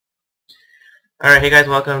Alright, hey guys,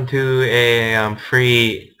 welcome to a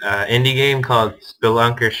free indie game called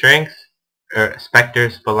Spelunker Shrinks, or Specter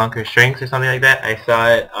Spelunker Shrinks or something like that. I saw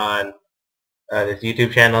it on this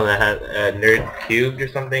YouTube channel that has Nerd Cubed or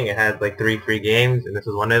something. It has like 3 free games, and this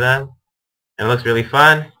is one of them. And it looks really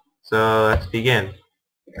fun, so let's begin.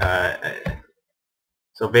 Uh,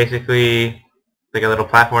 so basically, like a little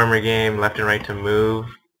platformer game, left and right to move.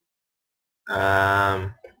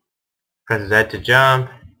 Um, press Z to jump.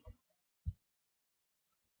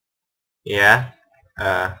 Yeah.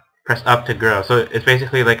 Press up to grow. So it's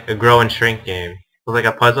basically like a grow and shrink game. It's like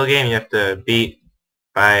a puzzle game you have to beat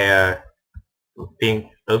by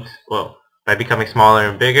by becoming smaller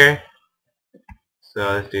and bigger. So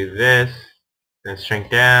let's do this. Then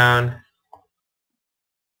shrink down.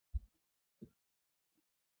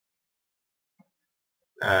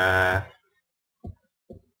 Uh,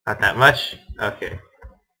 Not that much. Okay.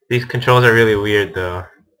 These controls are really weird though.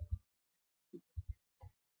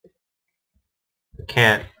 I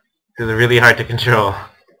can't. This is really hard to control.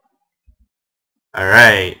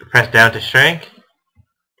 Alright. Press down to shrink.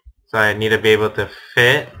 So I need to be able to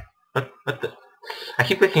fit. What the? I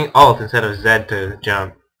keep clicking Alt instead of Z to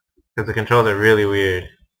jump. Because the controls are really weird.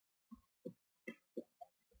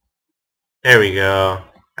 There we go.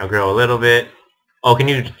 I'll grow a little bit. Oh, can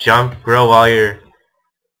you grow while you're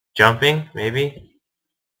jumping? Maybe?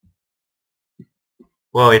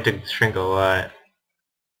 Whoa, you have to shrink a lot.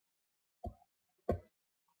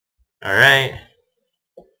 Alright.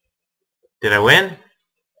 Did I win?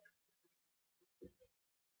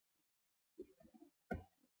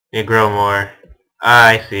 You grow more. Ah,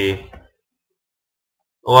 I see.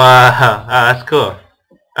 Wow, ah, that's cool.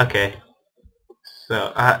 Okay.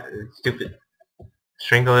 So, stupid.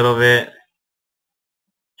 Shrink a little bit.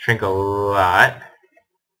 Shrink a lot.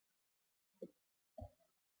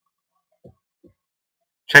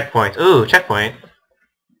 Checkpoints. Ooh, checkpoint.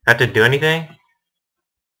 Have to do anything?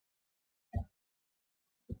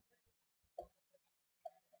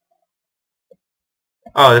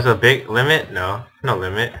 Oh, there's a big limit? No, no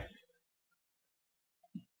limit.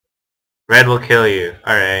 Red will kill you.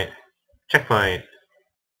 Alright. Checkpoint.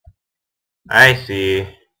 I see.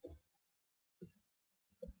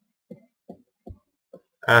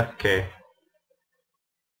 Okay.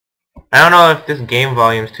 I don't know if this game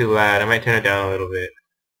volume is too loud. I might turn it down a little bit.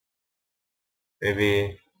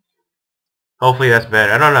 Maybe. Hopefully that's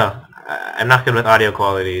better. I don't know. I'm not good with audio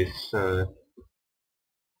qualities. So.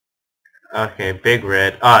 Okay, big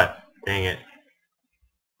red. Oh, dang it.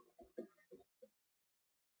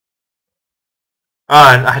 Oh,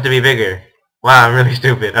 I have to be bigger. Wow, I'm really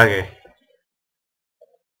stupid. Okay.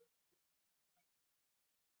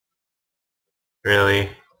 Really?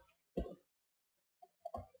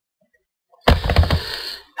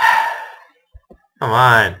 Come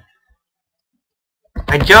on.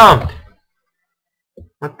 I jumped!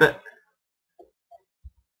 What the?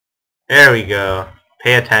 There we go.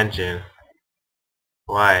 Pay attention.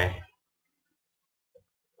 Why?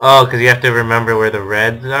 Oh, because you have to remember where the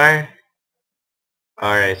reds are?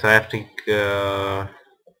 Alright, so I have to go...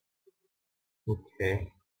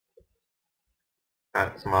 Okay.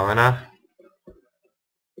 Not small enough?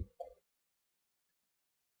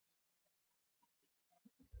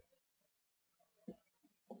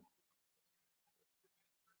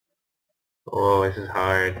 Oh, this is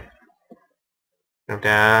hard. Jump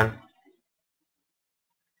down.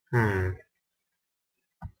 Hmm.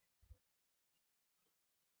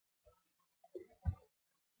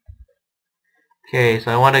 Okay,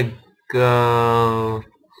 so I want to go...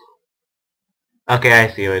 Okay,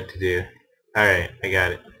 I see what to do. Alright, I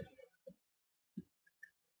got it.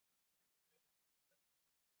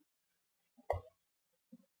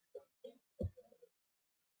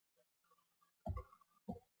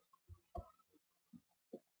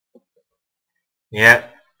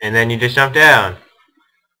 Yep, and then you just jump down.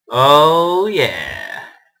 Oh, yeah.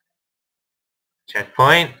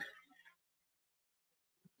 Checkpoint.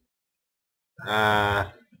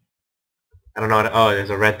 I don't know what... Oh, there's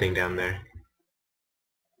a red thing down there.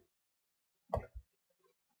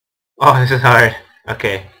 Oh, this is hard.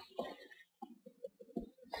 Okay.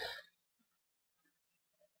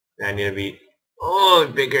 I need to be...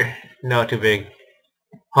 Oh, bigger. No, too big.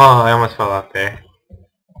 Oh, I almost fell off there.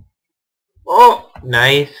 Oh,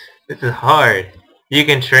 nice. This is hard. You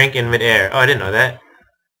can shrink in midair. Oh, I didn't know that.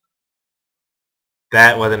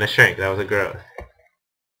 That wasn't a shrink. That was a growth.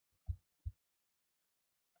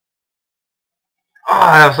 Oh,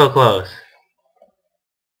 that was so close.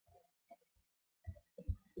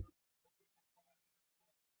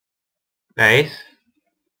 Nice.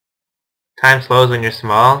 Time slows when you're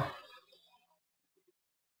small.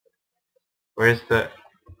 Where's the...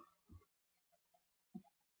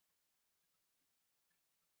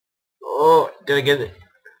 Oh, did I get it?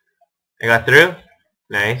 I got through?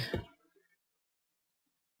 Nice.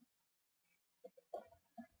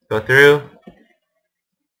 Go through.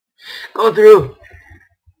 Go through!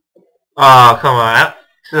 Oh, come on.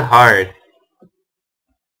 This is hard.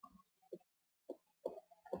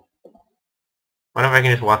 What if I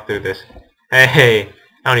can just walk through this? Hey,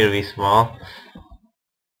 I don't need to be small.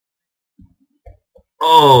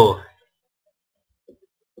 Oh!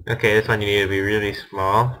 Okay, this one you need to be really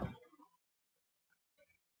small.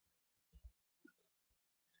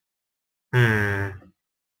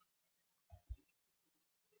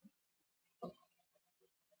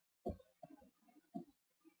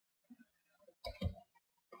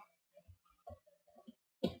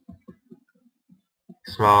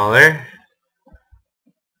 Smaller.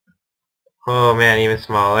 Oh man, even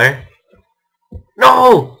smaller.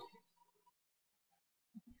 No!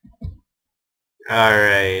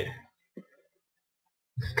 Alright.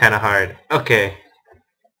 It's kinda hard. Okay.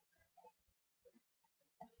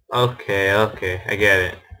 Okay, I get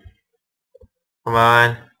it. Come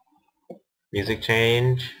on. Music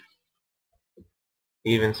change.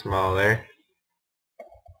 Even smaller.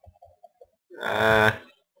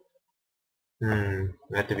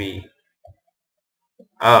 Have to be...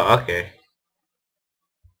 Oh, okay.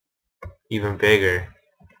 Even bigger.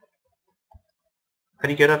 How do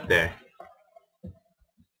you get up there?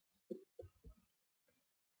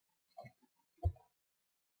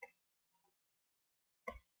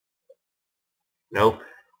 Nope.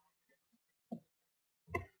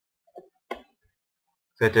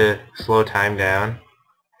 So I have to slow time down.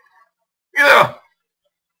 Yeah!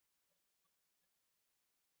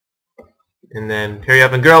 And then hurry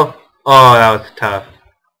up and go! Oh, that was tough.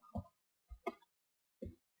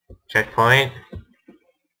 Checkpoint.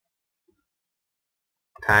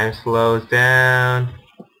 Time slows down.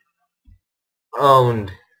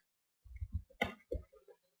 Owned.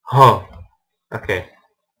 Oh. Okay.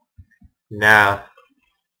 Now.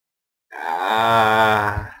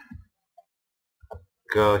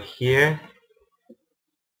 Go here.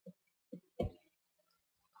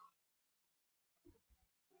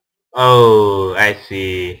 Oh, I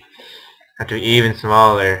see. Have to be even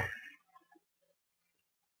smaller.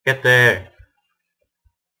 Get there.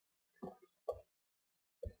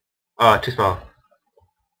 Oh, too small.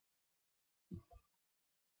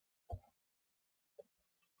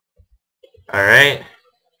 Alright.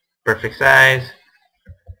 Perfect size.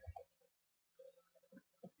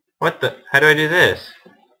 What the? How do I do this?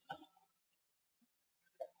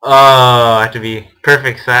 Oh, I have to be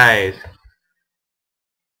perfect size.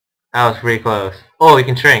 That was pretty close. Oh, you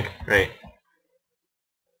can shrink. Right.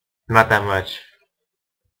 Not that much.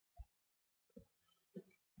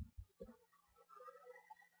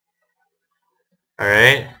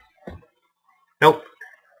 Alright. Nope.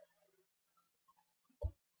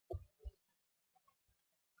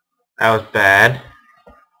 That was bad.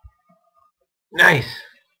 Nice.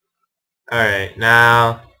 Alright,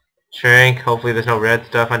 now shrink. Hopefully there's no red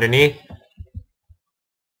stuff underneath.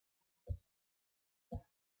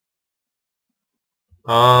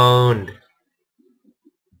 Owned.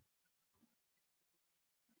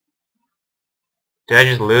 Did I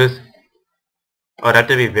just lose? Oh, it'd have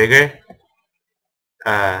to be bigger?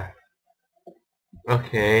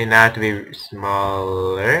 Okay, now I have to be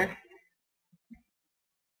smaller.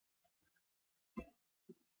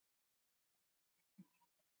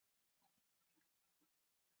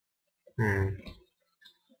 I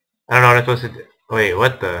don't know what I'm supposed to do. Wait,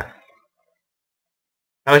 what the?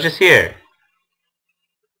 I was just here.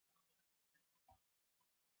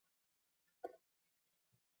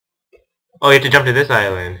 Oh, you have to jump to this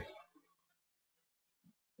island.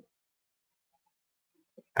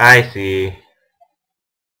 I see.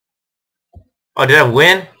 Oh, did I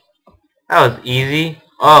win? That was easy.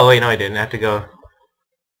 Oh, wait, no I didn't. I have to go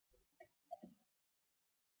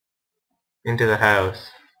into the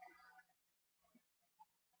house.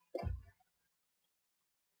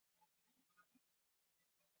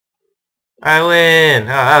 I win! Oh,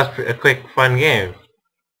 that was a quick, fun game.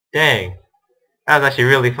 Dang. That was actually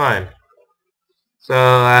really fun. So,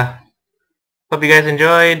 hope you guys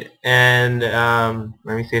enjoyed, and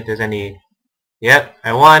let me see if there's any... Yep,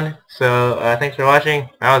 I won. So, thanks for watching.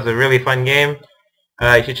 That was a really fun game.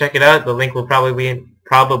 You should check it out. The link will probably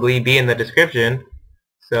be in the description.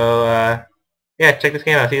 So, yeah, check this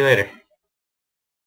game out. See you later.